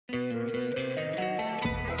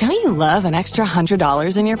Don't you love an extra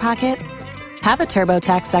 $100 in your pocket? Have a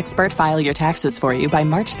TurboTax expert file your taxes for you by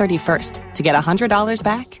March 31st to get $100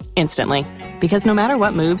 back instantly. Because no matter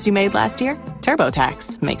what moves you made last year,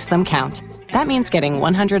 TurboTax makes them count. That means getting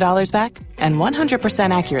 $100 back and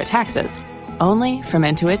 100% accurate taxes, only from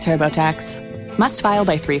Intuit TurboTax. Must file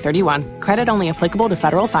by 3/31. Credit only applicable to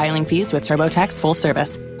federal filing fees with TurboTax full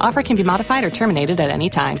service. Offer can be modified or terminated at any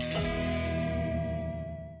time.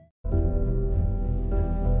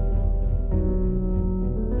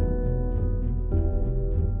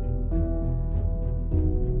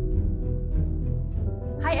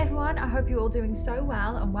 Hi everyone, I hope you're all doing so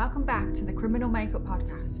well and welcome back to the Criminal Makeup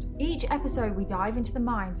Podcast. Each episode we dive into the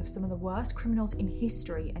minds of some of the worst criminals in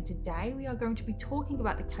history, and today we are going to be talking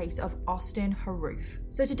about the case of Au�tіn Narrouff.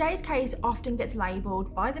 So today's case often gets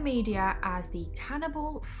labelled by the media as the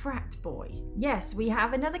cannibal frat boy. Yes, we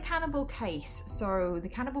have another cannibal case, so the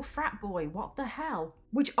cannibal frat boy, what the hell?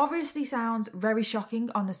 Which obviously sounds very shocking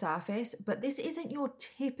on the surface, but this isn't your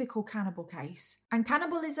typical cannibal case. And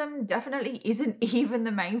cannibalism definitely isn't even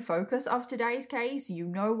the main focus of today's case. You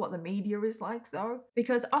know what the media is like though.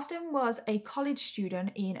 Because Au�tіn was a college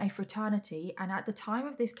student in a fraternity, and at the time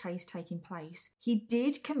of this case taking place, he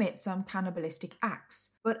did commit some cannibalistic acts.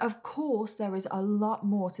 But of course, there is a lot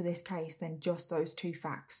more to this case than just those two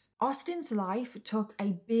facts. Au�tін's life took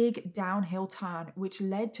a big downhill turn, which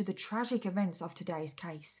led to the tragic events of today's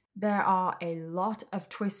case. There are a lot of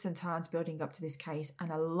twists and turns building up to this case,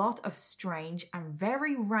 and a lot of strange and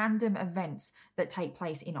very random events that take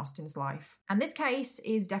place in Au�tін's life. And this case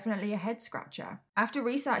is definitely a head scratcher. After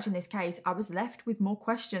researching this case, I was left with more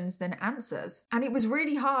questions than answers. And it was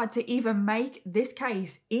really hard to even make this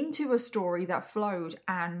case into a story that flowed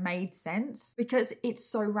and made sense because it's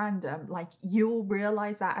so random. Like, you'll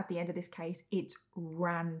realize that at the end of this case, it's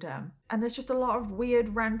random. And there's just a lot of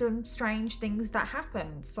weird, random, strange things that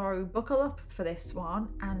happen. So buckle up for this one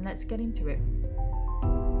and let's get into it.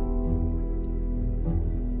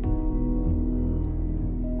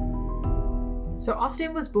 So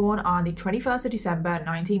Au�tіn was born on the 21st of December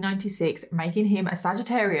 1996, making him a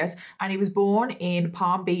Sagittarius, and he was born in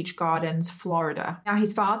Palm Beach Gardens, Florida. Now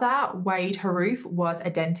his father, Wade Narrouff, was a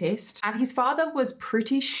dentist, and his father was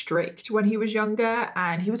pretty strict when he was younger,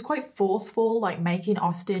 and he was quite forceful, like making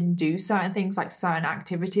Au�tіn do certain things, like certain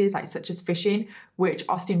activities, like such as fishing, which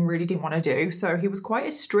Au�tіn really didn't want to do. So he was quite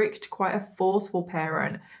a strict, quite a forceful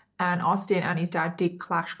parent. And Au�tіn and his dad did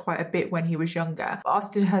clash quite a bit when he was younger. But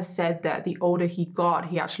Au�tіn has said that the older he got,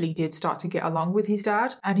 he actually did start to get along with his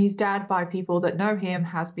dad. And his dad, by people that know him,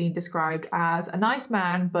 has been described as a nice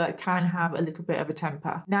man, but can have a little bit of a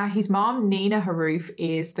temper. Now, his mom, Nina Narroouf,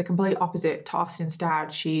 is the complete opposite to Au�tін's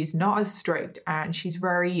dad. She's not as strict and she's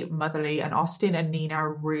very motherly, and Au�tіn and Nina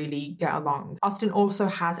really get along. Au�tіn also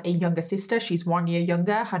has a younger sister. She's 1 year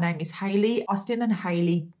younger. Her name is Hailey. Au�tіn and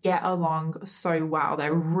Hailey get along so well.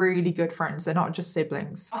 They're really good friends. They're not just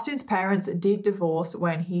siblings. Au�tін's parents did divorce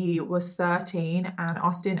when he was 13, and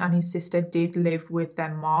Au�tіn and his sister did live with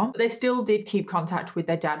their mom. But they still did keep contact with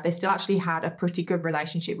their dad. They still actually had a pretty good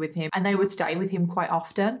relationship with him, and they would stay with him quite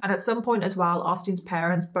often. And at some point as well, Au�tін's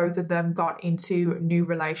parents, both of them got into new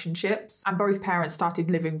relationships, and both parents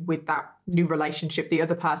started living with that new relationship, the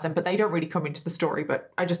other person, but they don't really come into the story,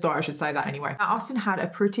 but I just thought I should say that anyway. Now, Au�tіn had a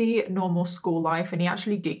pretty normal school life, and he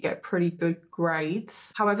actually did get pretty good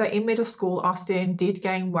grades. However, in middle school, Au�tіn did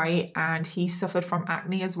gain weight and he suffered from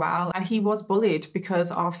acne as well, and he was bullied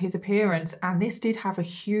because of his appearance, and this did have a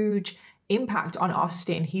huge impact on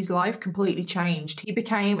Au�tіn. His life completely changed. He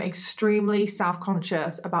became extremely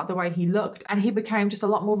self-conscious about the way he looked, and he became just a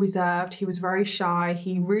lot more reserved. He was very shy.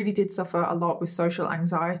 He really did suffer a lot with social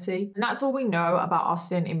anxiety. And that's all we know about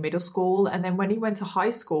Au�tіn in middle school. And then when he went to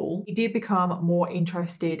high school, he did become more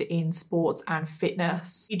interested in sports and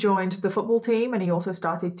fitness. He joined the football team and he also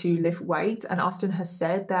started to lift weights, and Au�tіn has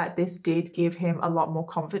said that this did give him a lot more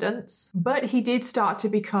confidence. But he did start to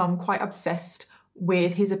become quite obsessed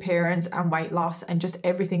with his appearance and weight loss and just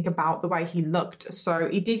everything about the way he looked. So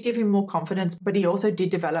it did give him more confidence, but he also did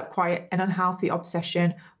develop quite an unhealthy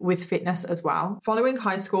obsession with fitness as well. Following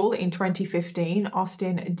high school in 2015,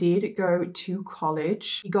 Au�tіn did go to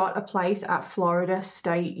college. He got a place at Florida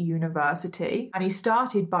State University, and he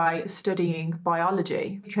started by studying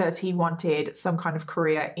biology because he wanted some kind of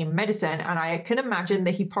career in medicine. And I can imagine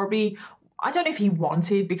that he probably I don't know if he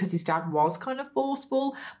wanted, because his dad was kind of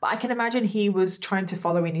forceful, but I can imagine he was trying to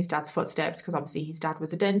follow in his dad's footsteps because obviously his dad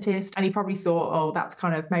was a dentist and he probably thought, oh, that's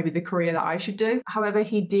kind of maybe the career that I should do. However,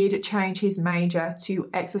 he did change his major to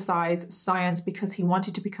exercise science because he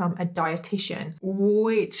wanted to become a dietitian,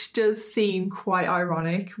 which does seem quite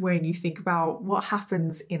ironic when you think about what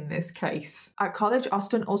happens in this case. At college,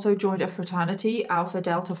 Au�tіn also joined a fraternity, Alpha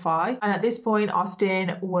Delta Phi, and at this point,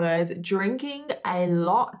 Au�tіn was drinking a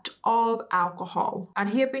lot of alcohol, and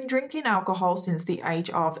he had been drinking alcohol since the age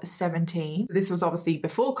of 17. This was obviously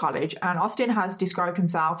before college, and Au�tіn has described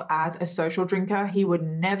himself as a social drinker. He would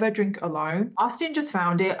never drink alone. Au�tіn just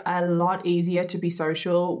found it a lot easier to be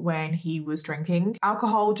social when he was drinking.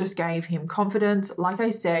 Alcohol just gave him confidence. Like I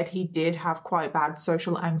said, he did have quite bad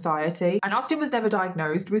social anxiety, and Au�tіn was never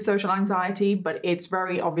diagnosed with social anxiety, but it's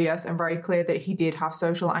very obvious and very clear that he did have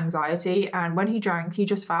social anxiety, and when he drank, he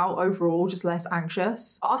just felt overall just less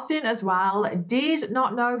anxious. Au�tіn as well did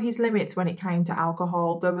not know his limits when it came to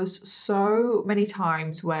alcohol. There was so many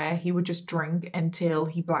times where he would just drink until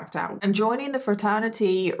he blacked out. And joining the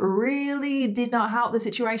fraternity really did not help the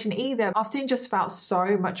situation either. Au�tіn just felt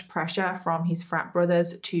so much pressure from his frat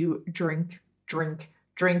brothers to drink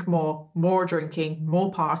more drinking,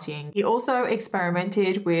 more partying. He also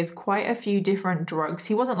experimented with quite a few different drugs.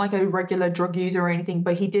 He wasn't like a regular drug user or anything,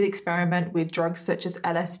 but he did experiment with drugs such as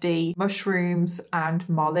LSD, mushrooms, and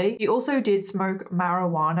Molly. He also did smoke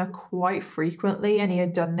marijuana quite frequently, and he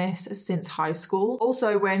had done this since high school.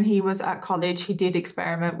 Also, when he was at college, he did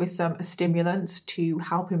experiment with some stimulants to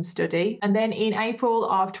help him study. And then in April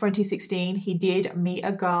of 2016, he did meet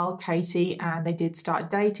a girl, Katie, and they did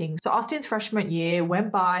start dating. So Au�tін's freshman year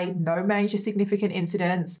went by, no major significant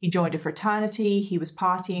incidents. He joined a fraternity, he was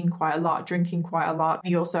partying quite a lot, drinking quite a lot.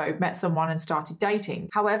 He also met someone and started dating.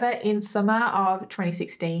 However, in summer of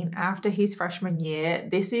 2016, after his freshman year,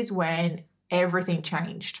 this is when everything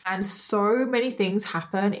changed. And so many things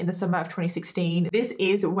happen in the summer of 2016. This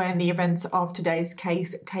is when the events of today's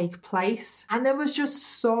case take place. And there was just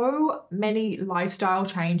so many lifestyle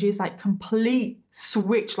changes, like complete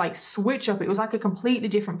switch up. It was like a completely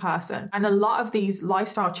different person. And a lot of these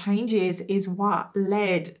lifestyle changes is what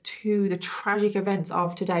led to the tragic events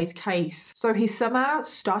of today's case. So his summer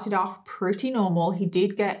started off pretty normal. He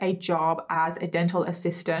did get a job as a dental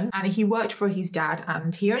assistant and he worked for his dad,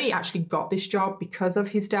 and he only actually got this job because of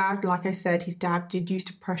his dad. Like I said, his dad did used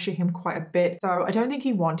to pressure him quite a bit. So I don't think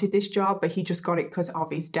he wanted this job, but he just got it because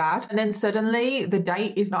of his dad. And then suddenly, the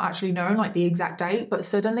date is not actually known, like the exact date, but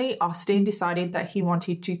suddenly Au�tіn decided that he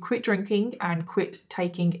wanted to quit drinking and quit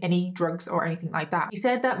taking any drugs or anything like that. He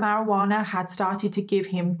said that marijuana had started to give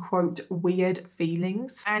him, quote, weird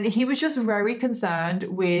feelings. And he was just very concerned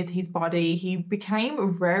with his body. He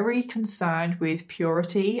became very concerned with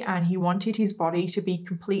purity and he wanted his body to be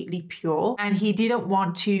completely pure. And he didn't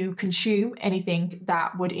want to consume anything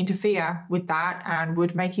that would interfere with that and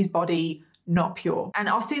would make his body not pure. And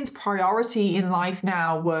Au�tін's priority in life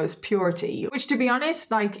now was purity, which, to be honest,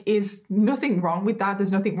 like, is nothing wrong with that.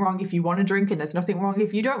 There's nothing wrong if you want to drink and there's nothing wrong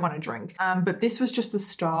if you don't want to drink. But this was just the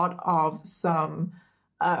start of some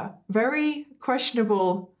very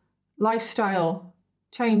questionable lifestyle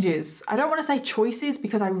changes. I don't want to say choices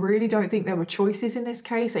because I really don't think there were choices in this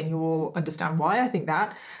case, and you will understand why I think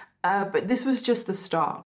that. But this was just the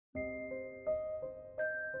start.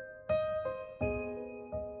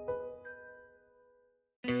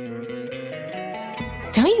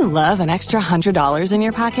 Don't you love an extra $100 in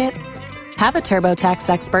your pocket? Have a TurboTax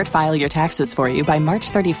expert file your taxes for you by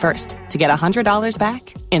March 31st to get $100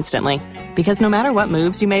 back instantly. Because no matter what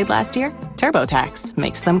moves you made last year, TurboTax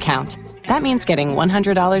makes them count. That means getting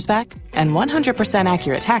 $100 back and 100%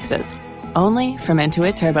 accurate taxes, only from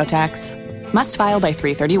Intuit TurboTax. Must file by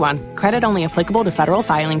 3/31. Credit only applicable to federal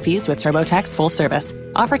filing fees with TurboTax full service.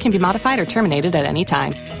 Offer can be modified or terminated at any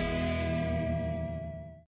time.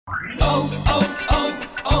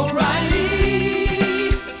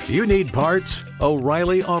 You need parts?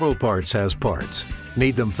 O'Reilly Auto Parts has parts.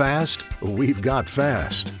 Need them fast? We've got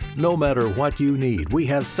fast. No matter what you need, we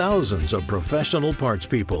have thousands of professional parts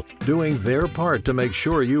people doing their part to make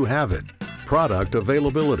sure you have it. Product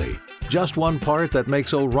availability. Just one part that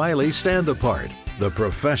makes O'Reilly stand apart. The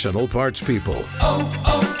professional parts people.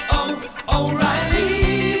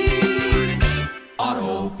 O'Reilly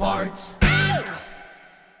Auto Parts.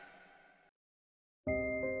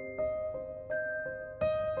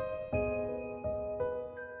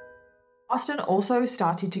 Au�tіn also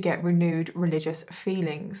started to get renewed religious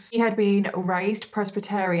feelings. He had been raised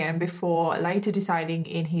Presbyterian before later deciding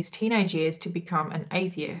in his teenage years to become an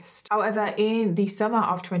atheist. However, in the summer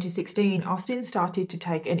of 2016, Au�tіn started to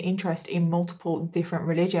take an interest in multiple different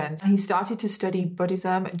religions, and he started to study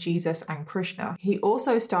Buddhism, Jesus, and Krishna. He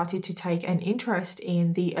also started to take an interest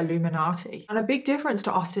in the Illuminati. And a big difference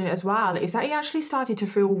to Au�tіn as well is that he actually started to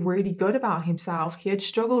feel really good about himself. He had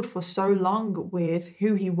struggled for so long with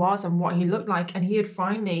who he was and what he looked like, and he had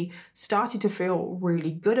finally started to feel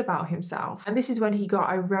really good about himself. And this is when he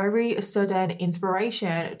got a very sudden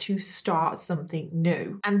inspiration to start something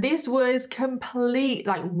new. And this was complete,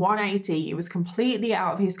 like 180. It was completely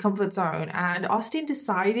out of his comfort zone. And Au�tіn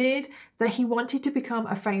decided that he wanted to become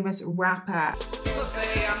a famous rapper. People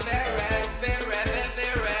say I'm very rad, very rad,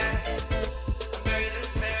 very rad. I'm very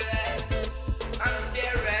this, very that. I'm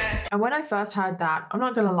scared rad. And when I first heard that, I'm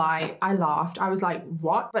not gonna lie, I laughed. I was like,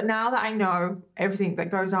 what? But now that I know everything that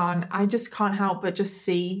goes on, I just can't help but just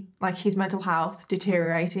see like his mental health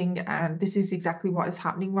deteriorating, and this is exactly what is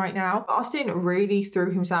happening right now. Au�tіn really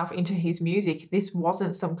threw himself into his music. This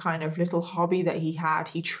wasn't some kind of little hobby that he had.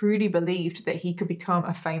 He truly believed that he could become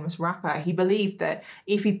a famous rapper. He believed that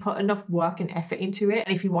if he put enough work and effort into it,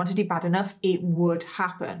 and if he wanted it bad enough, it would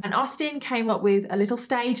happen. And Au�tіn came up with a little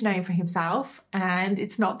stage name for himself, and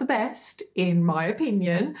it's not the best, in my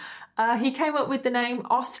opinion. He came up with the name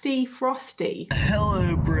Austy Frosty.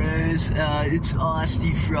 Hello, bros. It's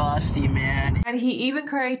Austy Frosty, man. And he even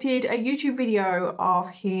created a YouTube video of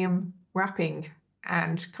him rapping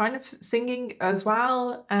and kind of singing as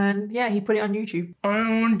well. And yeah, he put it on YouTube. I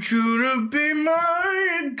want you to be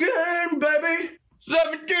mine again, baby.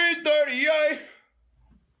 1738.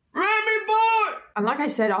 Remy boy! And like I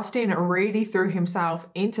said, Au�tіn really threw himself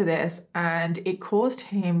into this, and it caused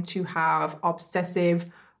him to have obsessive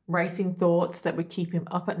racing thoughts that would keep him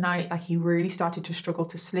up at night. Like, he really started to struggle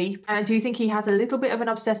to sleep. And I do think he has a little bit of an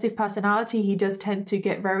obsessive personality. He does tend to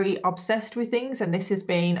get very obsessed with things, and this has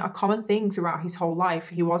been a common thing throughout his whole life.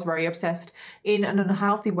 He was very obsessed in an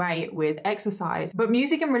unhealthy way with exercise. But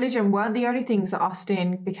music and religion weren't the only things that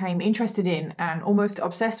Au�tіn became interested in and almost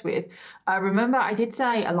obsessed with. Remember, I did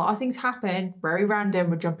say a lot of things happen, very random,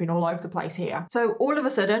 we're jumping all over the place here. So all of a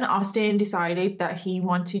sudden, Au�tіn decided that he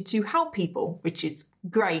wanted to help people, which is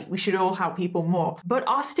great. We should all help people more. But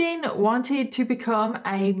Au�tіn wanted to become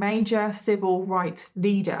a major civil rights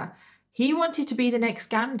leader. He wanted to be the next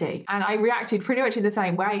Gandhi. And I reacted pretty much in the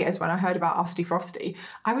same way as when I heard about Austy Frosty.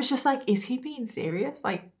 I was just like, is he being serious?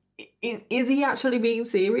 Like, is he actually being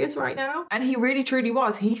serious right now? And he really truly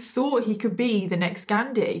was. He thought he could be the next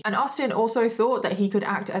Gandhi. And Au�tіn also thought that he could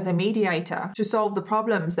act as a mediator to solve the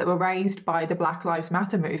problems that were raised by the Black Lives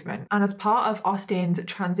Matter movement. And as part of Austín's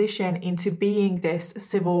transition into being this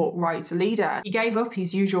civil rights leader, he gave up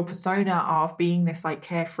his usual persona of being this like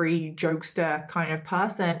carefree jokester kind of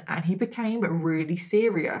person, and he became really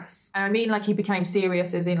serious. And I mean, like, he became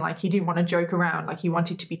serious as in like he didn't want to joke around. Like, he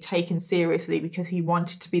wanted to be taken seriously because he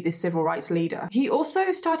wanted to be this civil rights leader. He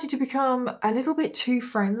also started to become a little bit too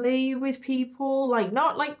friendly with people, like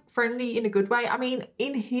not like friendly in a good way. I mean,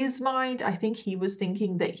 in his mind, I think he was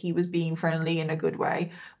thinking that he was being friendly in a good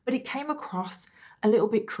way, but it came across a little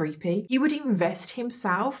bit creepy. He would invest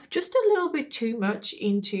himself just a little bit too much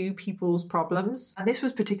into people's problems. And this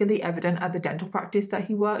was particularly evident at the dental practice that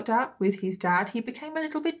he worked at with his dad. He became a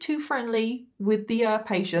little bit too friendly with the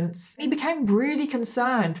patients. He became really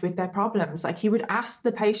concerned with their problems. Like, he would ask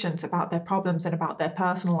the patients about their problems and about their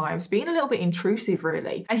personal lives, being a little bit intrusive,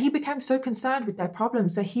 really. And he became so concerned with their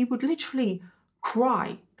problems that he would literally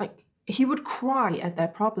cry. Like, he would cry at their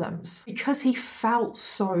problems because he felt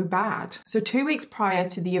so bad. So 2 weeks prior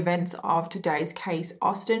to the events of today's case,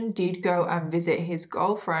 Au�tіn did go and visit his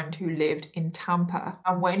girlfriend who lived in Tampa.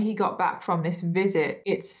 And when he got back from this visit,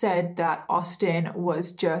 it said that Au�tіn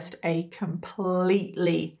was just a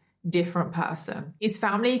completely different person. His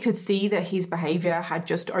family could see that his behavior had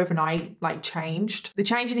just overnight changed. The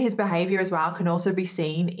change in his behavior as well can also be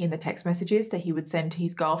seen in the text messages that he would send to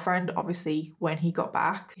his girlfriend, obviously, when he got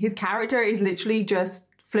back. His character is literally just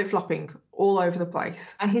flip-flopping all over the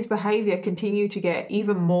place. And his behavior continued to get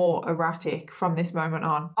even more erratic from this moment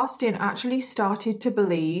on. Au�tіn actually started to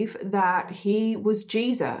believe that he was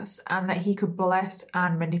Jesus and that he could bless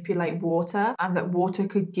and manipulate water and that water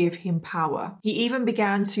could give him power. He even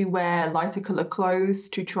began to wear lighter colored clothes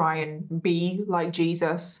to try and be like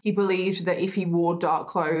Jesus. He believed that if he wore dark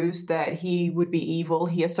clothes that he would be evil.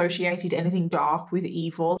 He associated anything dark with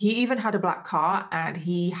evil. He even had a black car and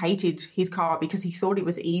he hated his car because he thought it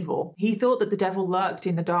was evil. He thought that the devil lurked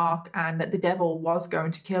in the dark and that the devil was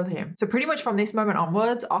going to kill him. So pretty much from this moment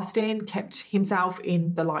onwards, Au�tіn kept himself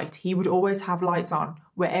in the light. He would always have lights on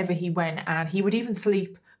wherever he went, and he would even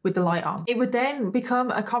sleep with the light on. It would then become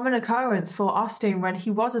a common occurrence for Au�tіn when he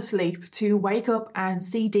was asleep to wake up and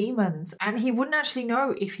see demons, and he wouldn't actually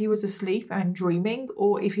know if he was asleep and dreaming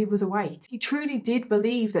or if he was awake. He truly did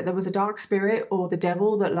believe that there was a dark spirit or the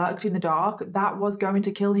devil that lurked in the dark that was going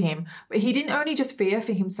to kill him. But he didn't only just fear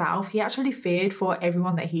for himself, he actually feared for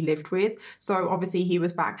everyone that he lived with. So obviously he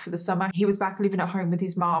was back for the summer. He was back living at home with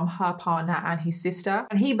his mom, her partner, and his sister.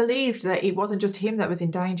 And he believed that it wasn't just him that was in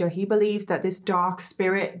danger. He believed that this dark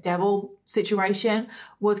spirit devil situation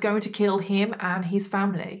was going to kill him and his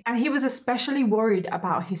family. And he was especially worried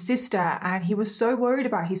about his sister, and he was so worried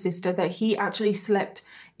about his sister that he actually slept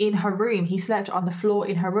in her room. He slept on the floor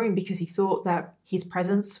in her room because he thought that his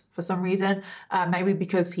presence, for some reason, maybe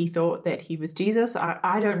because he thought that he was Jesus,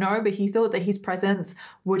 I don't know, but he thought that his presence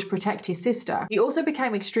would protect his sister. He also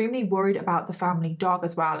became extremely worried about the family dog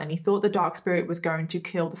as well, and he thought the dark spirit was going to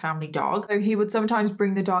kill the family dog. So he would sometimes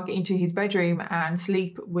bring the dog into his bedroom and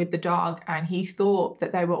sleep with the dog, and he thought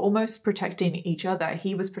that they were almost protecting each other.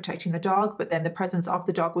 He was protecting the dog, but then the presence of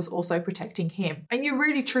the dog was also protecting him. And you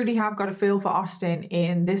really truly have got a feel for Au�tіn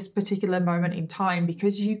in this particular moment in time,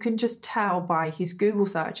 because you can just tell by his Google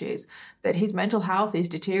searches that his mental health is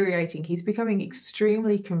deteriorating. He's becoming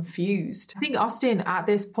extremely confused. I think Au�tіn at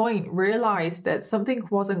this point realized that something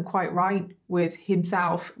wasn't quite right with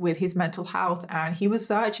himself, with his mental health, and he was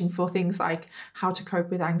searching for things like how to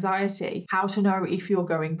cope with anxiety, how to know if you're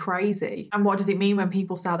going crazy, and what does it mean when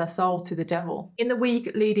people sell their soul to the devil. In the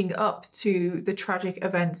week leading up to the tragic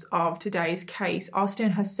events of today's case,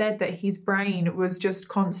 Au�tіn has said that his brain was just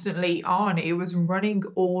constantly on. It was running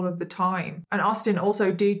all of the time. And Au�tіn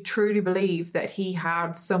also did truly believe that he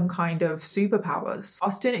had some kind of superpowers.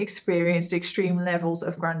 Au�tіn experienced extreme levels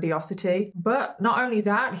of grandiosity, but not only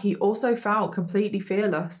that, he also felt completely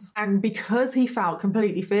fearless. And because he felt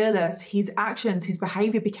completely fearless, his actions, his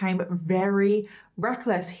behavior became very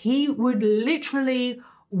reckless. He would literally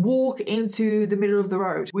walk into the middle of the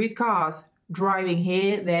road with cars driving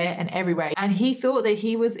here, there, and everywhere. And he thought that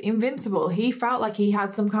he was invincible. He felt like he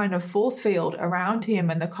had some kind of force field around him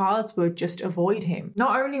and the cars would just avoid him.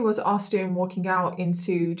 Not only was Au�tіn walking out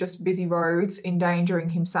into just busy roads, endangering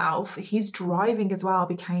himself, his driving as well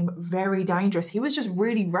became very dangerous. He was just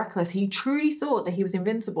really reckless. He truly thought that he was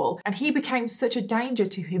invincible, and he became such a danger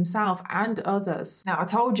to himself and others. Now, I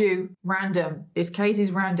told you, random. This case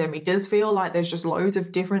is random. It does feel like there's just loads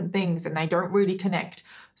of different things and they don't really connect.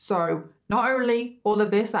 So not only all of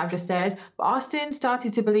this that I've just said, but Au�tіn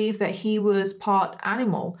started to believe that he was part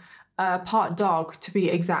animal, part dog to be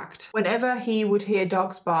exact. Whenever he would hear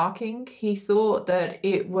dogs barking, he thought that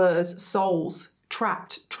it was souls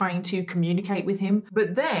trapped trying to communicate with him.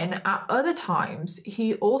 But then at other times,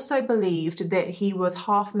 he also believed that he was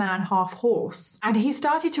half man, half horse. And he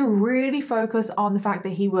started to really focus on the fact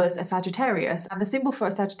that he was a Sagittarius. And the symbol for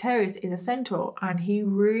a Sagittarius is a centaur. And he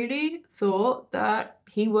really thought that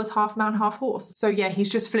he was half man, half horse. So yeah, he's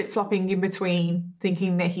just flip-flopping in between,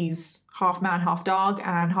 thinking that he's half man, half dog,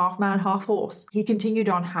 and half man, half horse. He continued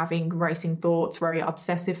on having racing thoughts, very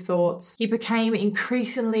obsessive thoughts. He became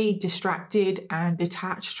increasingly distracted and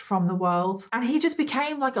detached from the world. And he just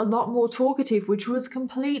became like a lot more talkative, which was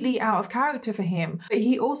completely out of character for him. But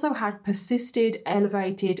he also had persisted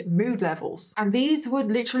elevated mood levels. And these would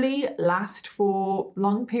literally last for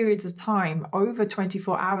long periods of time, over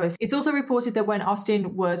 24 hours. It's also reported that when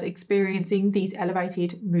Au�tіn was experiencing these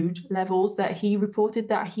elevated mood levels, that he reported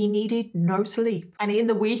that he needed no sleep. And in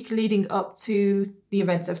the week leading up to the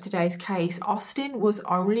events of today's case, Au�tіn was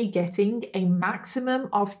only getting a maximum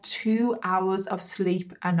of 2 hours of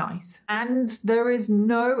sleep a night. And there is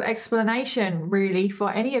no explanation really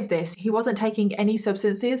for any of this. He wasn't taking any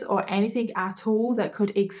substances or anything at all that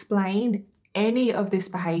could explain any of this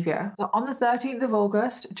behavior. So on the 13th of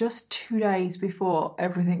August, just 2 days before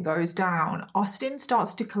everything goes down, Au�tіn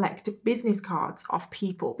starts to collect business cards of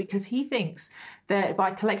people because he thinks that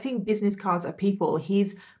by collecting business cards of people,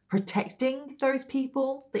 he's protecting those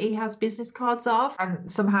people that he has business cards of,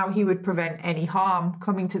 and somehow he would prevent any harm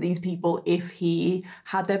coming to these people if he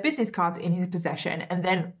had their business cards in his possession. And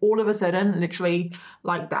then all of a sudden, literally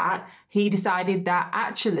like that, he decided that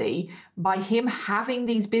actually by him having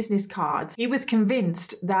these business cards, he was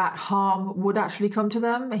convinced that harm would actually come to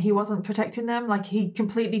them. He wasn't protecting them. Like, he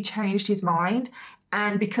completely changed his mind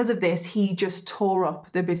And because of this, he just tore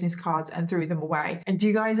up the business cards and threw them away. And do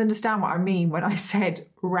you guys understand what I mean when I said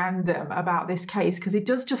random about this case? Because it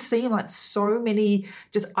does just seem like so many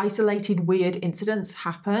just isolated weird incidents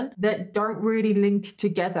happen that don't really link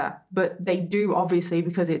together, but they do obviously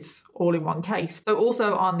because it's all in one case. So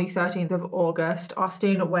also on the 13th of August,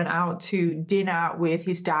 Au�tіn went out to dinner with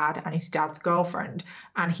his dad and his dad's girlfriend,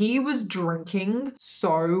 and he was drinking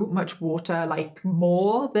so much water, like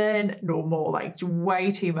more than normal, like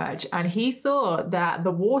way too much. And he thought that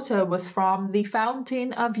the water was from the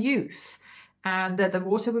fountain of youth and that the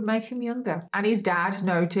water would make him younger. And his dad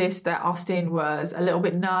noticed that Au�tіn was a little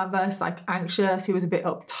bit nervous, like anxious, he was a bit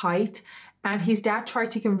uptight. And his dad tried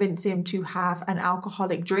to convince him to have an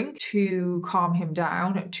alcoholic drink to calm him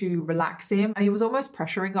down, to relax him. And he was almost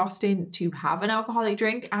pressuring Au�tіn to have an alcoholic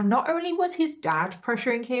drink. And not only was his dad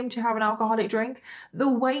pressuring him to have an alcoholic drink, the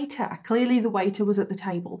waiter, clearly the waiter was at the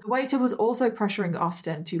table. The waiter was also pressuring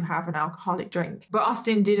Au�tіn to have an alcoholic drink. But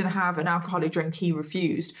Au�tіn didn't have an alcoholic drink, he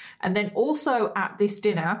refused. And then also at this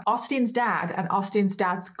dinner, Au�tín's dad and Au�tín's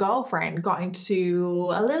dad's girlfriend got into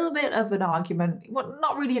a little bit of an argument. Well,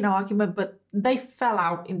 not really an argument, but they fell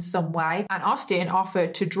out in some way, and Au�tіn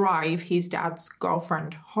offered to drive his dad's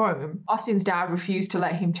girlfriend home. Au�tín's dad refused to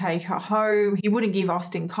let him take her home. He wouldn't give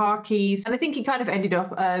Au�tіn car keys, and I think it kind of ended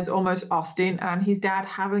up as almost Au�tіn and his dad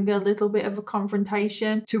having a little bit of a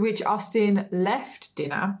confrontation, to which Au�tіn left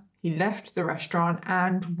dinner. He left the restaurant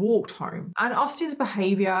and walked home. And Au�tín's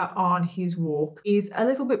behaviour on his walk is a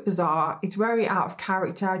little bit bizarre. It's very out of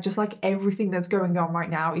character, just like everything that's going on right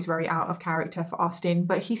now is very out of character for Au�tіn.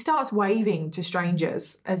 But he starts waving to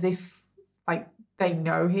strangers as if, like, they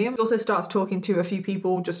know him. He also starts talking to a few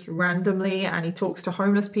people just randomly, and he talks to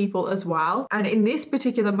homeless people as well. And in this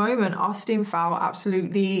particular moment, Au�tіn felt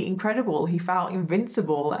absolutely incredible. He felt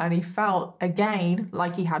invincible, and he felt, again,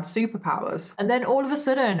 like he had superpowers. And then all of a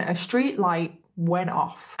sudden, a street light went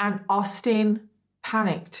off, and Au�tіn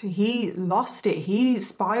panicked. He lost it. He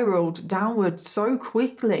spiraled downward so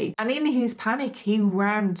quickly. And in his panic, he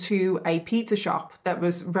ran to a pizza shop that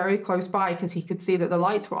was very close by because he could see that the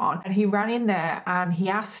lights were on. And he ran in there and he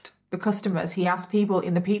asked the customers, he asked people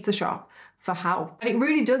in the pizza shop for help. And it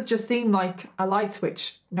really does just seem like a light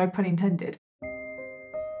switch, no pun intended.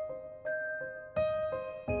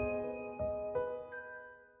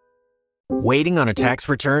 Waiting on a tax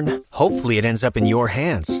return? Hopefully it ends up in your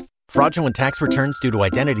hands. Fraudulent tax returns due to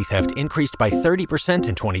identity theft increased by 30%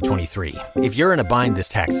 in 2023. If you're in a bind this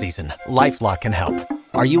tax season, LifeLock can help.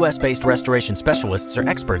 Our U.S.-based restoration specialists are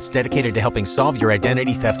experts dedicated to helping solve your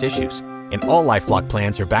identity theft issues. And all LifeLock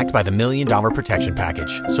plans are backed by the $1 Million Protection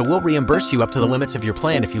Package. So we'll reimburse you up to the limits of your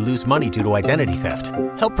plan if you lose money due to identity theft.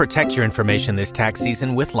 Help protect your information this tax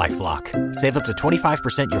season with LifeLock. Save up to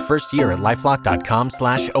 25% your first year at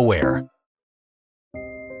LifeLock.com/aware.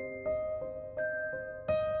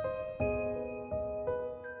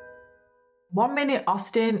 One minute,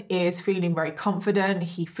 Au�tіn is feeling very confident.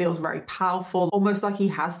 He feels very powerful, almost like he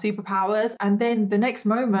has superpowers. And then the next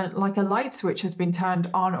moment, like a light switch has been turned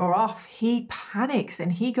on or off, he panics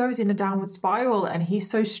and he goes in a downward spiral, and he's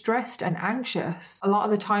so stressed and anxious. A lot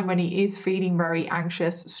of the time when he is feeling very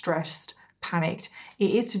anxious, stressed, panicked,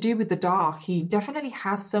 it is to do with the dark. He definitely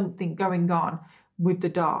has something going on with the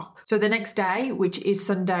dark. So the next day, which is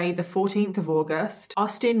Sunday, the 14th of August,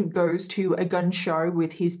 Au�tіn goes to a gun show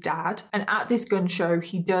with his dad. And at this gun show,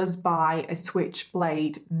 he does buy a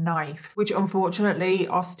switchblade knife, which unfortunately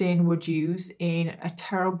Au�tіn would use in a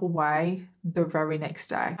terrible way the very next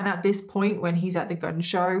day. And at this point, when he's at the gun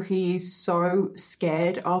show, he is so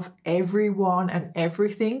scared of everyone and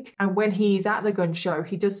everything. And when he's at the gun show,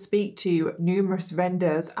 he does speak to numerous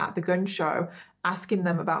vendors at the gun show, asking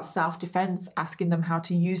them about self-defense, asking them how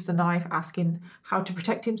to use the knife, asking how to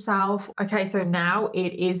protect himself. Okay, so now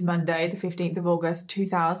it is Monday, the 15th of August,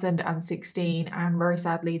 2016, and very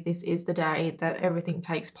sadly, this is the day that everything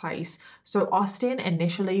takes place. So Au�tіn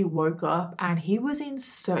initially woke up and he was in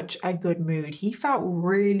such a good mood. He felt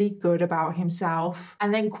really good about himself.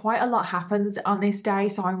 And then quite a lot happens on this day,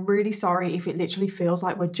 so I'm really sorry if it literally feels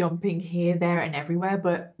like we're jumping here, there, and everywhere,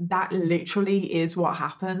 but that literally is what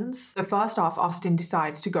happens. So first off, Au�tіn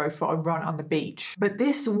decides to go for a run on the beach. But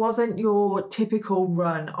this wasn't your typical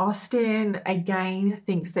run. Au�tіn, again,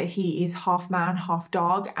 thinks that he is half man, half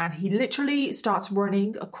dog, and he literally starts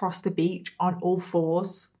running across the beach on all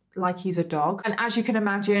fours like he's a dog. And as you can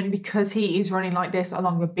imagine, because he is running like this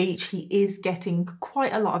along the beach, he is getting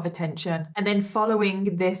quite a lot of attention. And then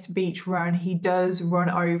following this beach run, he does run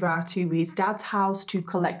over to his dad's house to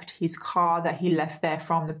collect his car that he left there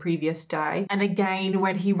from the previous day. And again,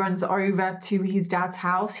 when he runs over to his dad's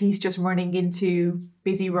house, he's just running into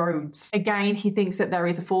busy roads. Again, he thinks that there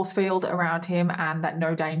is a force field around him and that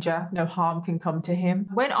no danger, no harm can come to him.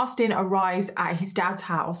 When Au�tіn arrives at his dad's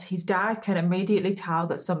house, his dad can immediately tell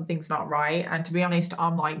that something's not right. And to be honest,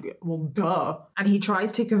 I'm like, well, duh. And he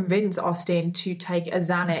tries to convince Au�tіn to take a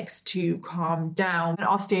Xanax to calm down. And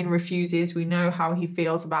Au�tіn refuses. We know how he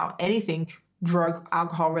feels about anything drug,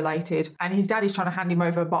 alcohol related. And his dad is trying to hand him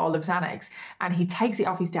over a bottle of Xanax, and he takes it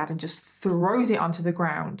off his dad and just throws it onto the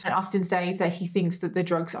ground. And Au�tіn says that he thinks that the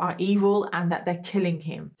drugs are evil and that they're killing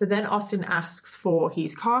him. So then Au�tіn asks for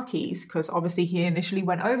his car keys, because obviously he initially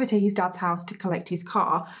went over to his dad's house to collect his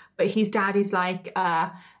car, but his dad is like,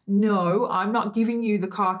 no, I'm not giving you the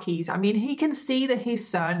car keys. I mean, he can see that his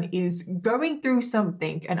son is going through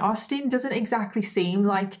something, and Au�tіn doesn't exactly seem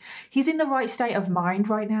like he's in the right state of mind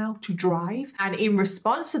right now to drive. And in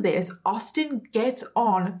response to this, Au�tіn gets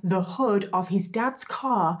on the hood of his dad's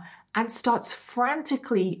car and starts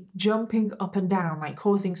frantically jumping up and down, like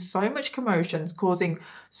causing so much commotion, causing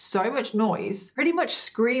so much noise, pretty much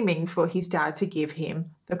screaming for his dad to give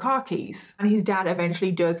him the car keys. And his dad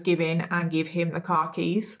eventually does give in and give him the car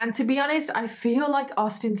keys. And to be honest, I feel like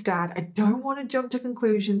Au�tін's dad, I don't want to jump to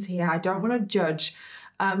conclusions here, I don't want to judge,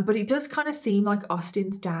 but it does kind of seem like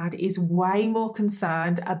Au�tін's dad is way more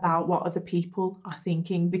concerned about what other people are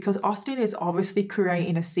thinking, because Au�tіn is obviously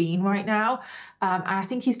creating a scene right now. And I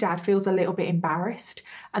think his dad feels a little bit embarrassed.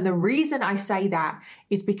 And the reason I say that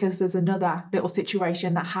is because there's another little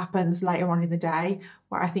situation that happens later on in the day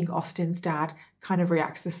where I think Au�tін's dad kind of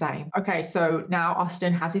reacts the same. Okay, so now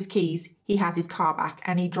Au�tіn has his keys, he has his car back,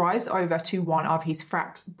 and he drives over to one of his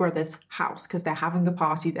Frat brothers' house because they're having a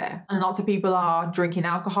party there. And lots of people are drinking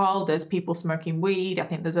alcohol, there's people smoking weed, I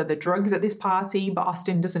think there's other drugs at this party, but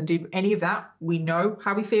Au�tіn doesn't do any of that. We know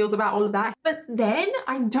how he feels about all of that. But then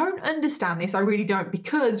I don't understand this, I really don't,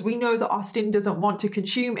 because we know that Au�tіn doesn't want to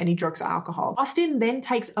consume any drugs or alcohol. Au�tіn then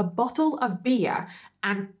takes a bottle of beer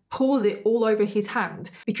and pours it all over his hand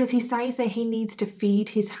because he says that he needs to feed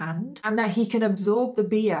his hand and that he can absorb the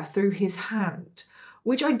beer through his hand,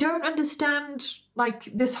 which I don't understand, like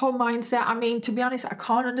this whole mindset. I mean, to be honest, I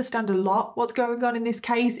can't understand a lot what's going on in this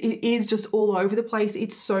case. It is just all over the place.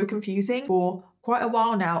 It's so confusing. For quite a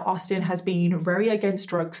while now, Au�tіn has been very against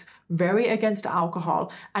drugs, very against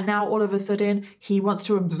alcohol, and now all of a sudden he wants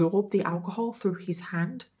to absorb the alcohol through his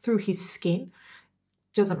hand, through his skin.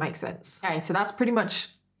 Doesn't make sense. Okay, so that's pretty much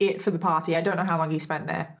it for the party. I don't know how long he spent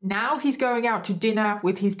there. Now he's going out to dinner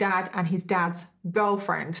with his dad and his dad's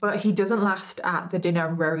girlfriend, but he doesn't last at the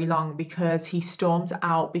dinner very long because he storms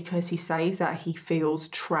out because he says that he feels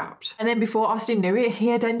trapped. And then before Au�tіn knew it, he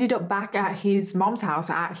had ended up back at his mom's house,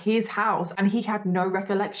 at his house, and he had no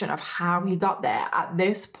recollection of how he got there. At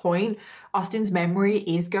this point, Au�tін's memory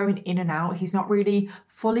is going in and out. He's not really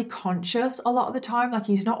fully conscious a lot of the time. Like,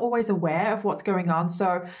 he's not always aware of what's going on.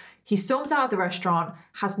 So he storms out of the restaurant,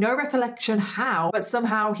 has no recollection how, but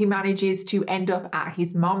somehow he manages to end up at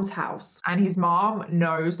his mom's house. And his mom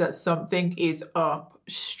knows that something is up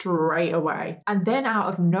straight away. And then out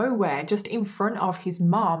of nowhere, just in front of his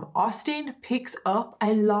mom, Au�tіn picks up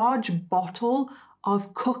a large bottle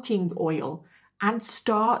of cooking oil and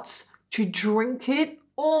starts to drink it.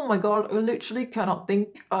 Oh my God, I literally cannot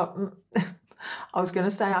think. I was going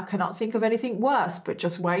to say I cannot think of anything worse, but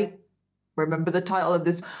just wait. Remember the title of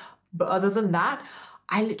this. But other than that,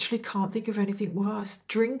 I literally can't think of anything worse.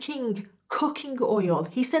 Drinking cooking oil.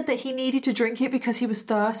 He said that he needed to drink it because he was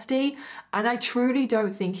thirsty, and I truly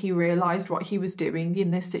don't think he realised what he was doing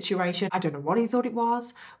in this situation. I don't know what he thought it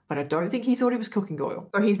was, but I don't think he thought it was cooking oil.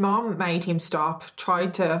 So his mom made him stop,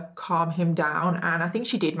 tried to calm him down, and I think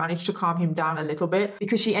she did manage to calm him down a little bit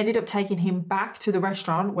because she ended up taking him back to the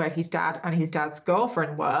restaurant where his dad and his dad's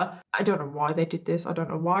girlfriend were. I don't know why they did this. I don't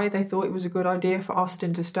know why they thought it was a good idea for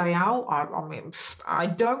Au�tіn to stay out. I mean, I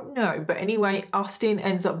don't know. But anyway, Au�tіn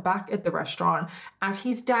ends up back at the restaurant and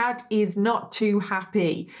his dad is not too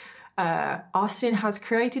happy. Au�tіn has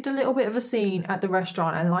created a little bit of a scene at the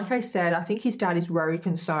restaurant, and like I said, I think his dad is very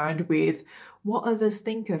concerned with what others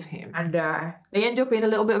think of him, and they end up in a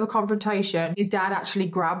little bit of a confrontation. His dad actually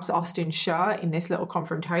grabs Au�tін's shirt in this little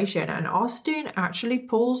confrontation, and Au�tіn actually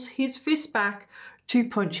pulls his fist back to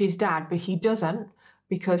punch his dad, but he doesn't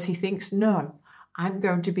because he thinks, no, I'm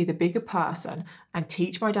going to be the bigger person and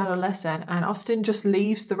teach my dad a lesson, and Au�tіn just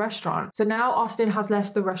leaves the restaurant. So now Au�tіn has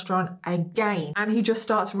left the restaurant again and he just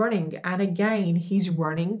starts running, and again he's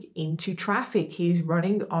running into traffic, he's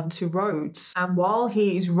running onto roads, and while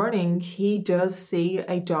he's running he does see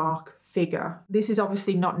a dark figure. This is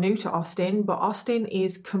obviously not new to Au�tіn, but Au�tіn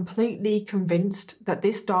is completely convinced that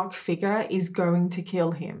this dark figure is going to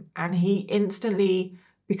kill him, and he instantly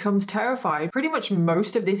becomes terrified. Pretty much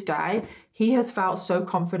most of this day, He has felt so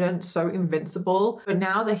confident, so invincible, but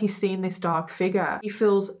now that he's seen this dark figure, he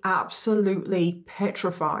feels absolutely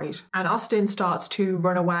petrified. And Au�tіn starts to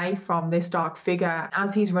run away from this dark figure.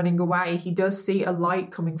 As he's running away, he does see a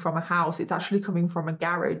light coming from a house. It's actually coming from a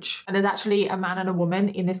garage. And there's actually a man and a woman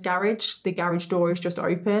in this garage. The garage door is just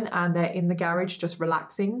open and they're in the garage just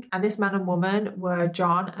relaxing. And this man and woman were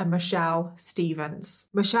John and Michelle Stevens.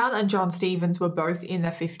 Michelle and John Stevens were both in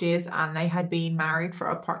their 50s and they had been married for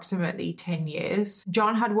approximately 10 years.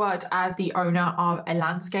 John had worked as the owner of a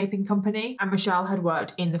landscaping company and Michelle had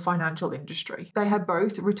worked in the financial industry. They had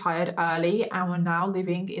both retired early and were now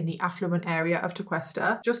living in the affluent area of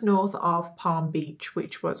Tequesta, just north of Palm Beach,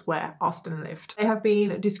 which was where Au�tіn lived. They have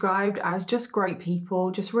been described as just great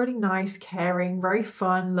people, just really nice, caring, very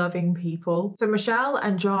fun, loving people. So Michelle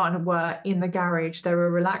and John were in the garage. They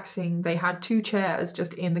were relaxing. They had 2 chairs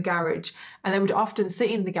just in the garage and they would often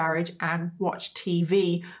sit in the garage and watch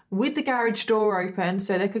TV with the garage door open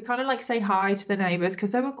so they could kind of like say hi to the neighbours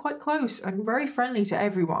because they were quite close and very friendly to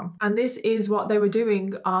everyone. And this is what they were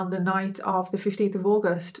doing on the night of the 15th of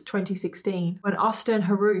August 2016 when Au�tіn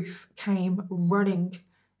Narrouff came running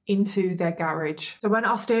into their garage. So when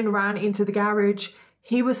Au�tіn ran into the garage,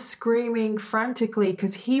 he was screaming frantically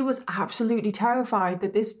because he was absolutely terrified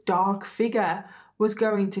that this dark figure was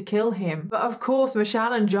going to kill him. But of course,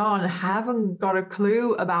 Michelle and John haven't got a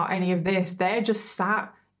clue about any of this. They're just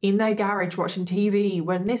sat in their garage watching TV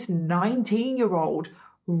when this 19-year-old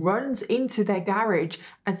runs into their garage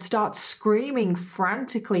and starts screaming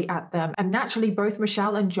frantically at them. And naturally, both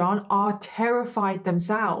Michelle and John are terrified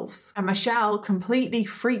themselves. And Michelle completely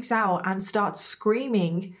freaks out and starts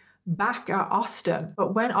screaming back at Au�tіn.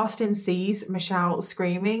 But when Au�tіn sees Michelle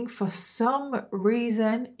screaming, for some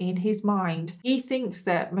reason in his mind, he thinks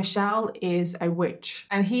that Michelle is a witch.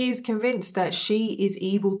 And he is convinced that she is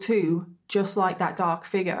evil too, just like that dark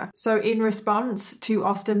figure. So in response to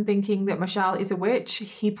Au�tіn thinking that Michelle is a witch,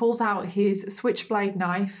 he pulls out his switchblade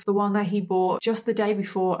knife, the one that he bought just the day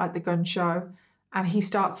before at the gun show, and he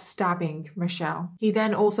starts stabbing Michelle. He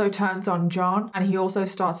then also turns on John and he also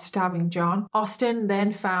starts stabbing John. Au�tіn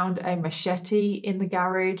then found a machete in the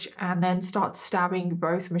garage and then starts stabbing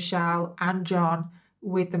both Michelle and John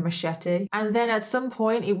with the machete. And then at some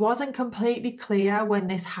point, it wasn't completely clear when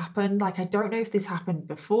this happened. Like, I don't know if this happened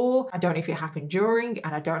before, I don't know if it happened during,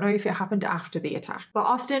 and I don't know if it happened after the attack. But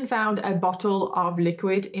Au�tіn found a bottle of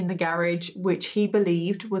liquid in the garage, which he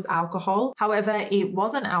believed was alcohol. However, it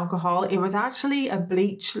wasn't alcohol. It was actually a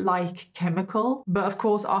bleach-like chemical. But of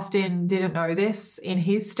course, Au�tіn didn't know this. In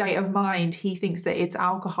his state of mind, he thinks that it's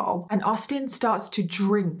alcohol. And Au�tіn starts to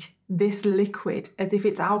drink this liquid as if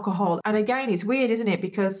it's alcohol. And again, it's weird, isn't it?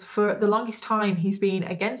 Because for the longest time, he's been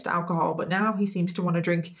against alcohol, but now he seems to want to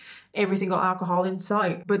drink every single alcohol in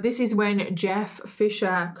sight. But this is when Jeff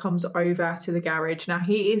Fisher comes over to the garage. Now,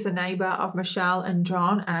 he is a neighbour of Michelle and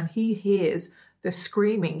John, and he hears the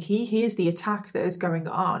screaming. He hears the attack that is going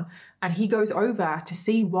on, and he goes over to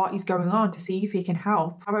see what is going on, to see if he can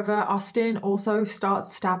help. However, Au�tіn also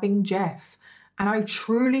starts stabbing Jeff. And I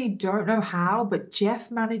truly don't know how, but Jeff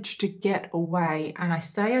managed to get away. And I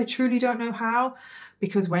say I truly don't know how,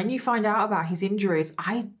 because when you find out about his injuries,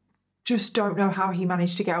 I just don't know how he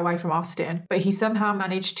managed to get away from Au�tіn. But he somehow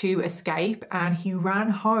managed to escape and he ran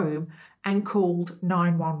home and called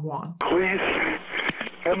 911. Please,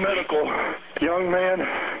 and medical. Young man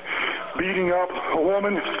beating up a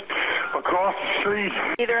woman across the street.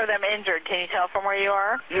 Either of them injured. Can you tell from where you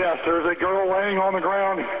are? Yes, there's a girl laying on the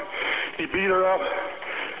ground. He beat her up.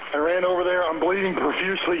 I ran over there. I'm bleeding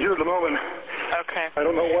profusely here at the moment. Okay. I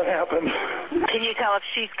don't know what happened. Can you tell if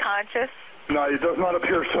she's conscious? No, it does not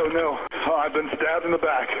appear so, no. I've been stabbed in the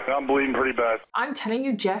back. I'm bleeding pretty bad. I'm telling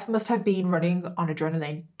you, Jeff must have been running on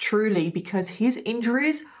adrenaline, truly, because his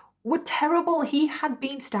injuries were terrible. He had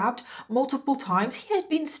been stabbed multiple times. He had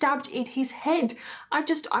been stabbed in his head. I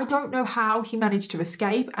don't know how he managed to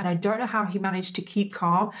escape, and I don't know how he managed to keep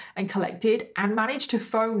calm and collected and managed to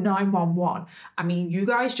phone 911. I mean, you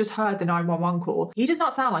guys just heard the 911 call. He does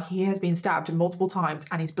not sound like he has been stabbed multiple times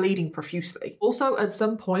and is bleeding profusely. Also, at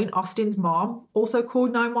some point, Au�tін's mom also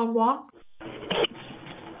called 911.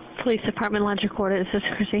 Police Department, Ledger Court. Is this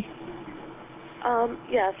Chrissy?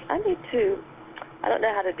 Yes, I don't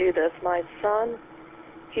know how to do this. My son,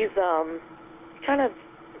 he's kind of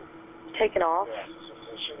taken off,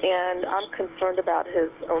 and I'm concerned about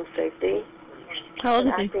his own safety. How old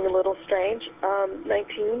is he? Acting a little strange.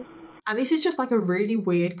 19. And this is just like a really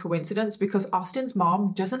weird coincidence because Au�tін's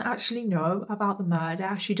mom doesn't actually know about the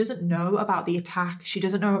murder. She doesn't know about the attack. She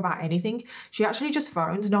doesn't know about anything. She actually just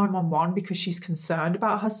phones 911 because she's concerned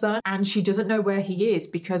about her son, and she doesn't know where he is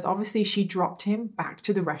because obviously she dropped him back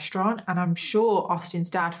to the restaurant, and I'm sure Au�tін's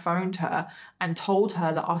dad phoned her and told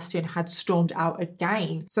her that Au�tін had stormed out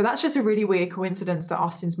again. So that's just a really weird coincidence that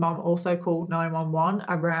Au�tін's mom also called 911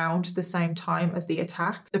 around the same time as the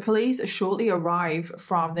attack. The police shortly arrive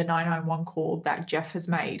from the 911 call that Jeff has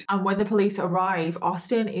made. And when the police arrive,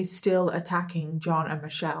 Au�tін is still attacking John and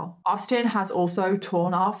Michelle. Au�tін has also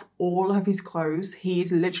torn off all of his clothes. He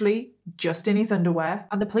is literally just in his underwear,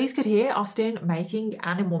 and the police could hear Au�tін making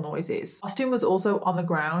animal noises. Au�tін was also on the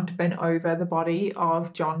ground, bent over the body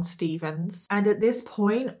of John Stevens, and at this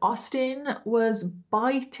point, Au�tін was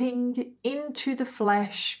biting into the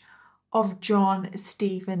flesh of John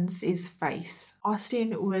Stevens' face.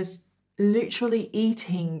 Au�tін was literally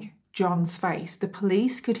eating John's face. The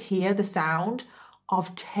police could hear the sound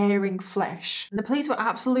of tearing flesh. And the police were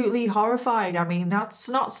absolutely horrified. I mean, that's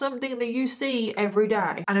not something that you see every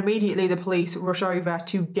day. And immediately the police rush over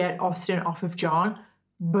to get Au�tін off of John,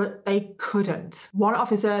 but they couldn't. One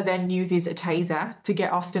officer then uses a taser to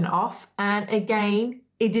get Au�tін off, and again,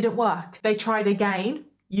 it didn't work. They tried again,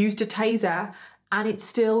 used a taser, and it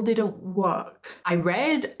still didn't work. I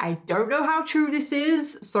don't know how true this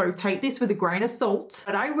is, so take this with a grain of salt,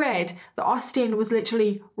 but I read that Au�tін was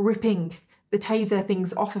literally ripping the taser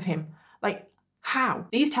things off of him. Like, how?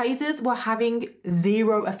 These tasers were having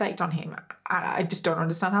zero effect on him. I just don't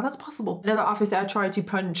understand how that's possible. Another officer tried to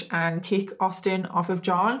punch and kick Au�tін off of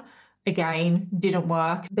John. Again, didn't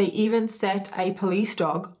work. They even set a police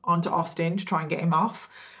dog onto Au�tін to try and get him off.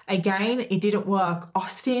 Again, it didn't work.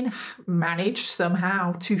 Au�tін managed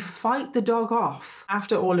somehow to fight the dog off.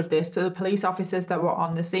 After all of this, the police officers that were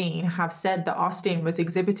on the scene have said that Au�tін was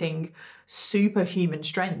exhibiting superhuman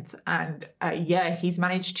strength. And he's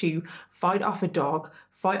managed to fight off a dog,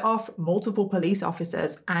 fight off multiple police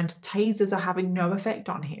officers, and tasers are having no effect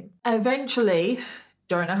on him. Eventually,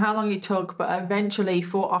 don't know how long it took, but eventually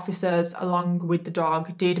 4 officers along with the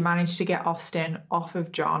dog did manage to get Au�tін off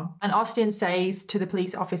of John. And Au�tін says to the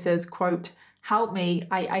police officers, quote, "Help me,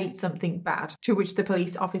 I ate something bad." To which the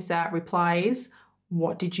police officer replies,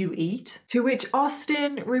 "What did you eat?" To which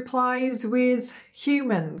Au�tін replies with,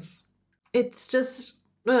 "Humans." It's just,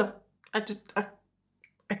 I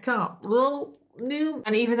can't. Well, no.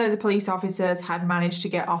 And even though the police officers had managed to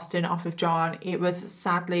get Au�tін off of John, it was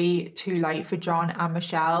sadly too late for John and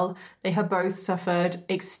Michelle. They had both suffered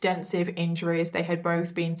extensive injuries. They had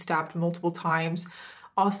both been stabbed multiple times.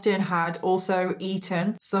 Au�tін had also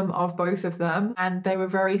eaten some of both of them, and they were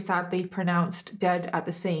very sadly pronounced dead at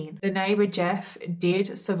the scene. The neighbour Jeff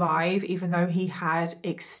did survive, even though he had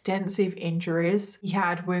extensive injuries. He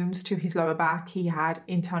had wounds to his lower back, he had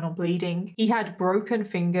internal bleeding, he had broken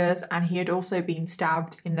fingers, and he had also been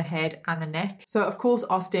stabbed in the head and the neck. So of course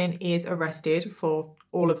Au�tін is arrested for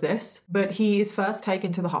all of this, but he is first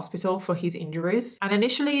taken to the hospital for his injuries. And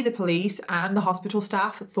initially the police and the hospital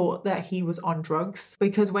staff thought that he was on drugs,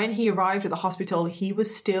 because when he arrived at the hospital, he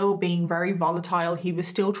was still being very volatile. He was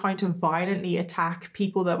still trying to violently attack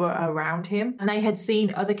people that were around him. And they had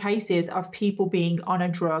seen other cases of people being on a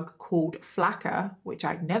drug called Flakka, which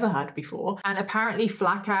I'd never heard before. And apparently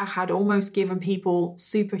Flakka had almost given people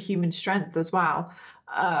superhuman strength as well.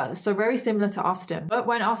 So very similar to Au�tін. But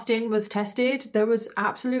when Au�tін was tested, there was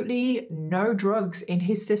absolutely no drugs in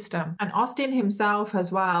his system. And Au�tін himself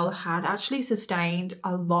as well had actually sustained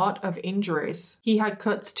a lot of injuries. He had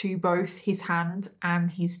cuts to both his hand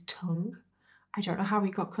and his tongue. I don't know how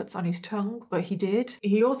he got cuts on his tongue, but he did.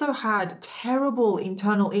 He also had terrible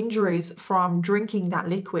internal injuries from drinking that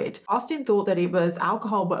liquid. Au�tін thought that it was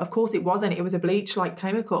alcohol, but of course it wasn't. It was a bleach-like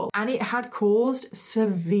chemical. And it had caused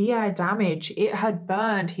severe damage. It had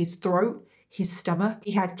burned his throat, his stomach.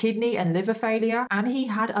 He had kidney and liver failure, and he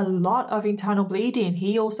had a lot of internal bleeding.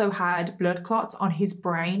 He also had blood clots on his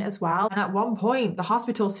brain as well. And at one point, the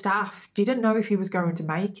hospital staff didn't know if he was going to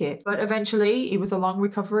make it. But eventually, it was a long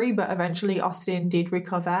recovery, but eventually Au�tін did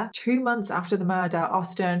recover. 2 months after the murder,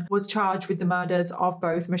 Au�tін was charged with the murders of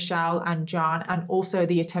both Michelle and John, and also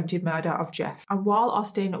the attempted murder of Jeff. And while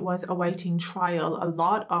Au�tін was awaiting trial, a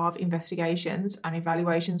lot of investigations and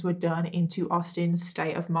evaluations were done into Au�tín's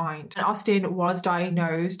state of mind. And Au�tін Austin was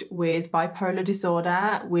diagnosed with bipolar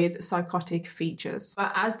disorder with psychotic features.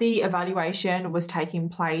 But as the evaluation was taking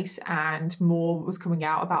place and more was coming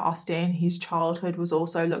out about Austin, his childhood was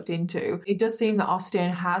also looked into. It does seem that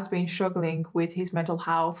Austin has been struggling with his mental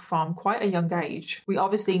health from quite a young age. We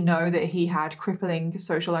obviously know that he had crippling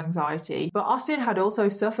social anxiety, but Austin had also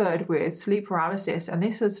suffered with sleep paralysis, and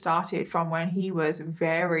this had started from when he was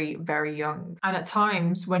very, very young. And at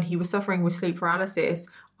times when he was suffering with sleep paralysis,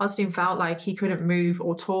 Austin felt like he couldn't move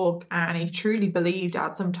or talk, and he truly believed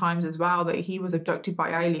at some times as well that he was abducted by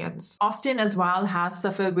aliens. Austin as well has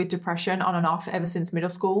suffered with depression on and off ever since middle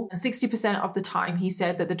school, and 60% of the time he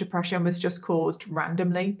said that the depression was just caused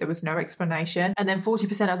randomly, there was no explanation, and then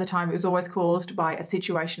 40% of the time it was always caused by a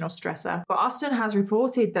situational stressor. But Austin has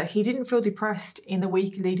reported that he didn't feel depressed in the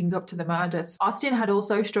week leading up to the murders. Austin had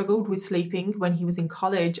also struggled with sleeping when he was in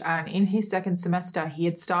college, and in his second semester he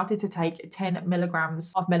had started to take 10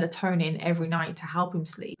 milligrams of melatonin every night to help him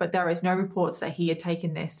sleep, but there is no reports that he had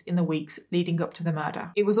taken this in the weeks leading up to the murder.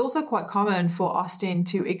 It was also quite common for Austin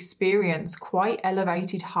to experience quite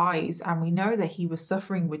elevated highs, and we know that he was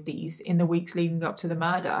suffering with these in the weeks leading up to the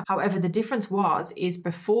murder. However, the difference is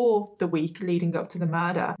before the week leading up to the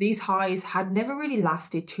murder, these highs had never really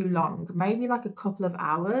lasted too long, maybe like a couple of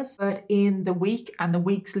hours, but in the week and the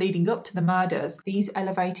weeks leading up to the murders, these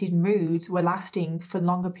elevated moods were lasting for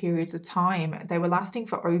longer periods of time. They were lasting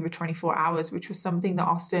for over 24 hours, which was something that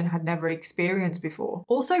Austin had never experienced before.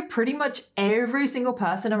 Also, pretty much every single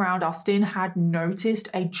person around Austin had noticed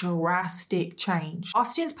a drastic change.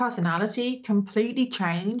 Austin's personality completely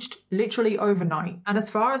changed literally overnight. And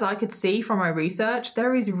as far as I could see from my research,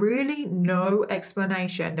 there is really no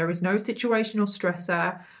explanation. There is no situational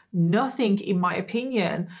stressor, nothing, in my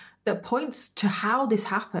opinion, that points to how this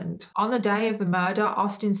happened. On the day of the murder,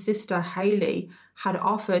 Austin's sister, Haley, had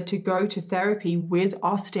offered to go to therapy with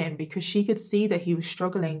Austin because she could see that he was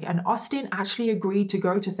struggling, and Austin actually agreed to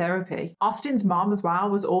go to therapy. Austin's mom as well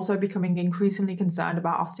was also becoming increasingly concerned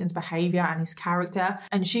about Austin's behavior and his character,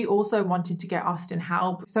 and she also wanted to get Austin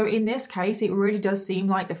help. So in this case, it really does seem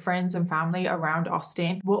like the friends and family around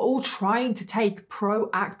Austin were all trying to take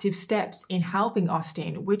proactive steps in helping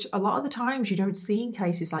Austin, which a lot of the times you don't see in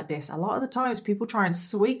cases like this. A lot of the times people try and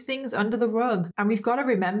sweep things under the rug, and we've got to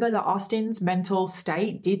remember that Austin's mental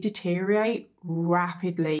state did deteriorate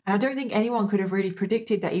rapidly, and I don't think anyone could have really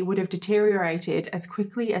predicted that he would have deteriorated as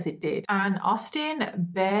quickly as it did. And Austin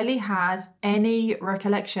barely has any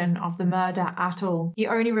recollection of the murder at all. He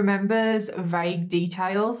only remembers vague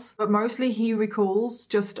details, but mostly he recalls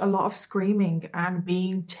just a lot of screaming and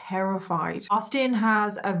being terrified. Austin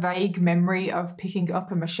has a vague memory of picking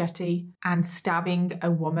up a machete and stabbing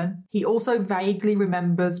a woman. He also vaguely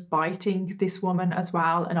remembers biting this woman as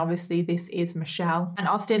well, and obviously this is Michelle. And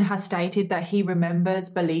Austin has stated that he remembers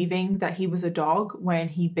believing that he was a dog when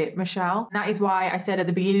he bit Michelle. And that is why I said at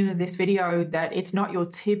the beginning of this video that it's not your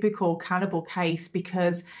typical cannibal case,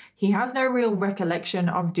 because he has no real recollection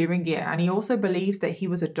of doing it. And he also believed that he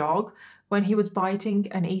was a dog when he was biting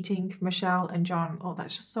and eating Michelle and John. Oh,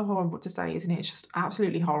 that's just so horrible to say, isn't it? It's just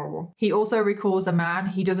absolutely horrible. He also recalls a man.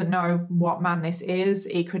 He doesn't know what man this is.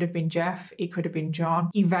 It could have been Jeff. It could have been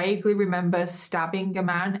John. He vaguely remembers stabbing a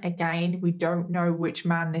man. Again, we don't know which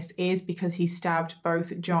man this is because he stabbed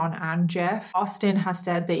both John and Jeff. Austin has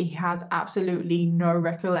said that he has absolutely no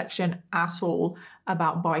recollection at all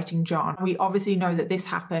about biting John. We obviously know that this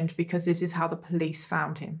happened because this is how the police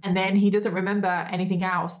found him. And then he doesn't remember anything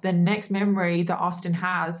else. The next memory that Austin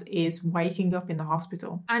has is waking up in the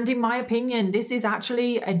hospital. And in my opinion, this is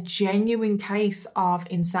actually a genuine case of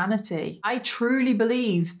insanity. I truly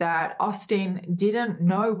believe that Austin didn't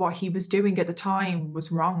know what he was doing at the time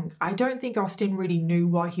was wrong. I don't think Austin really knew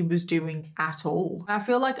what he was doing at all. And I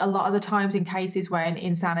feel like a lot of the times in cases when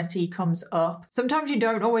insanity comes up, sometimes you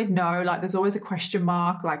don't always know, like there's always a question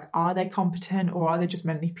mark, like are they competent or are they just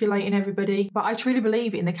manipulating everybody? But I truly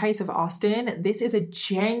believe in the case of Austin, this is a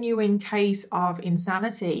genuine case of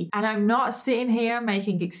insanity. And I'm not sitting here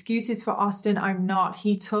making excuses for Austin. I'm not.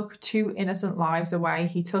 He took 2 innocent lives away.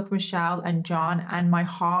 He took Michelle and John, and my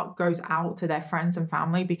heart goes out to their friends and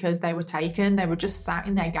family because they were taken. They were just sat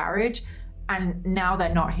in their garage and now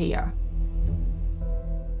they're not here.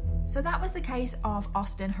 So that was the case of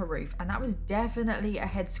Austin Narroouf, and that was definitely a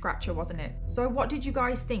head scratcher, wasn't it? So what did you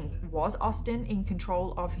guys think? Was Austin in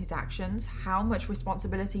control of his actions? How much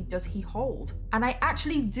responsibility does he hold? And I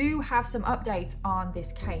actually do have some updates on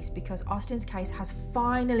this case because Austin's case has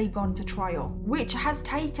finally gone to trial, which has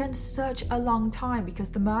taken such a long time because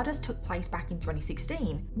the murders took place back in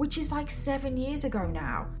 2016, which is like 7 years ago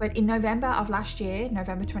now. But in November of last year,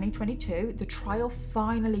 November 2022, the trial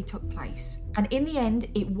finally took place. And in the end,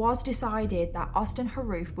 it was was decided that Aȗtіn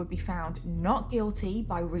Narrouff would be found not guilty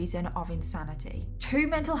by reason of insanity. 2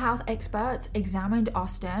 mental health experts examined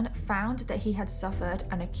Aȗtіn, found that he had suffered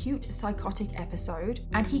an acute psychotic episode,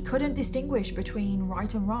 and he couldn't distinguish between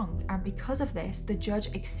right and wrong, and because of this, the judge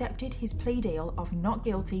accepted his plea deal of not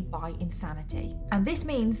guilty by insanity. And this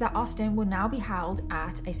means that Aȗtіn will now be held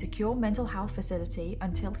at a secure mental health facility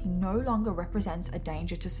until he no longer represents a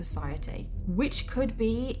danger to society, which could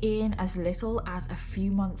be in as little as a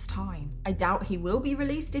few months' time. I doubt he will be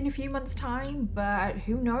released in a few months' time, but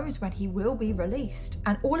who knows when he will be released.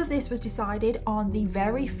 And all of this was decided on the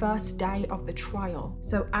very first day of the trial.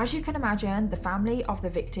 So as you can imagine, the family of the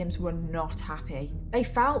victims were not happy. They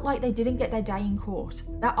felt like they didn't get their day in court,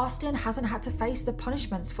 that Aȗtіn hasn't had to face the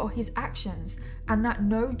punishments for his actions, and that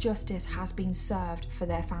no justice has been served for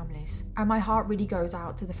their families. And my heart really goes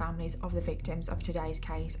out to the families of the victims of today's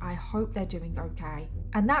case. I hope they're doing okay.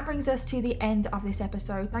 And that brings us to the end of this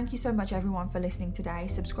episode. Thank you so much everyone for listening today.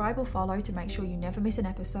 Subscribe or follow to make sure you never miss an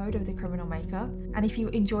episode of The Criminal Makeup. And if you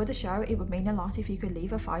enjoyed the show, it would mean a lot if you could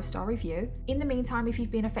leave a 5-star review. In the meantime, if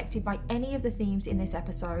you've been affected by any of the themes in this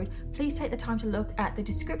episode, please take the time to look at the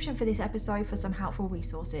description for this episode for some helpful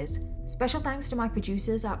resources. Special thanks to my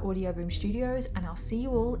producers at Audio Boom Studios, and I'll see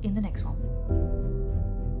you all in the next one.